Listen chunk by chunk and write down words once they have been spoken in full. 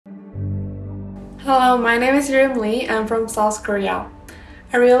Hello, my name is Rim Lee. I'm from South Korea.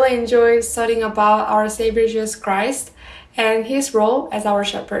 I really enjoy studying about our Savior Jesus Christ and his role as our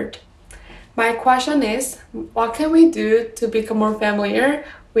shepherd. My question is, what can we do to become more familiar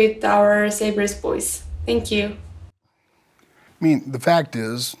with our Savior's voice? Thank you. The fact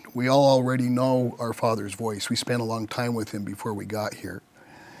is, we all already know our Father's voice. We spent a long time with him before we got here.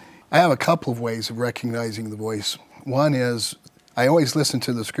 I have a couple of ways of recognizing the voice. One is, I always listen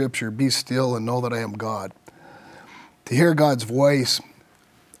to the scripture, be still and know that I am God. To hear God's voice,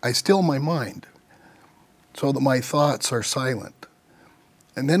 I still my mind so that my thoughts are silent.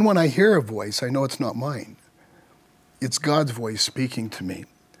 And then when I hear a voice, I know it's not mine. It's God's voice speaking to me.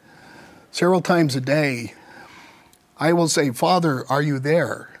 Several times a day, I will say, Father, are you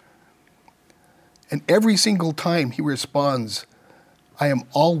there? And every single time he responds, I am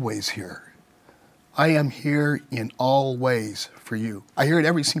always here. I am here in all ways for you. I hear it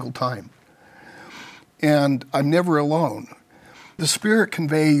every single time. And I'm never alone. The Spirit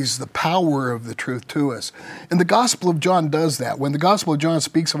conveys the power of the truth to us. And the Gospel of John does that. When the Gospel of John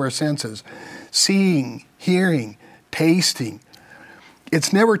speaks of our senses, seeing, hearing, tasting,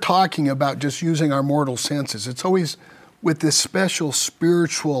 it's never talking about just using our mortal senses. It's always with this special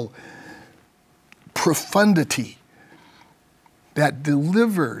spiritual profundity that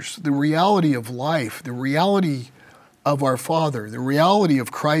delivers the reality of life, the reality of our Father, the reality of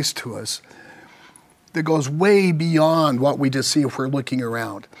Christ to us, that goes way beyond what we just see if we're looking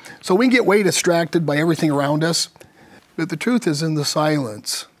around. So we get way distracted by everything around us, but the truth is in the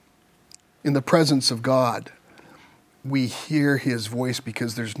silence, in the presence of God, we hear his voice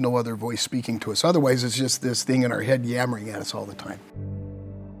because there's no other voice speaking to us. Otherwise, it's just this thing in our head yammering at us all the time.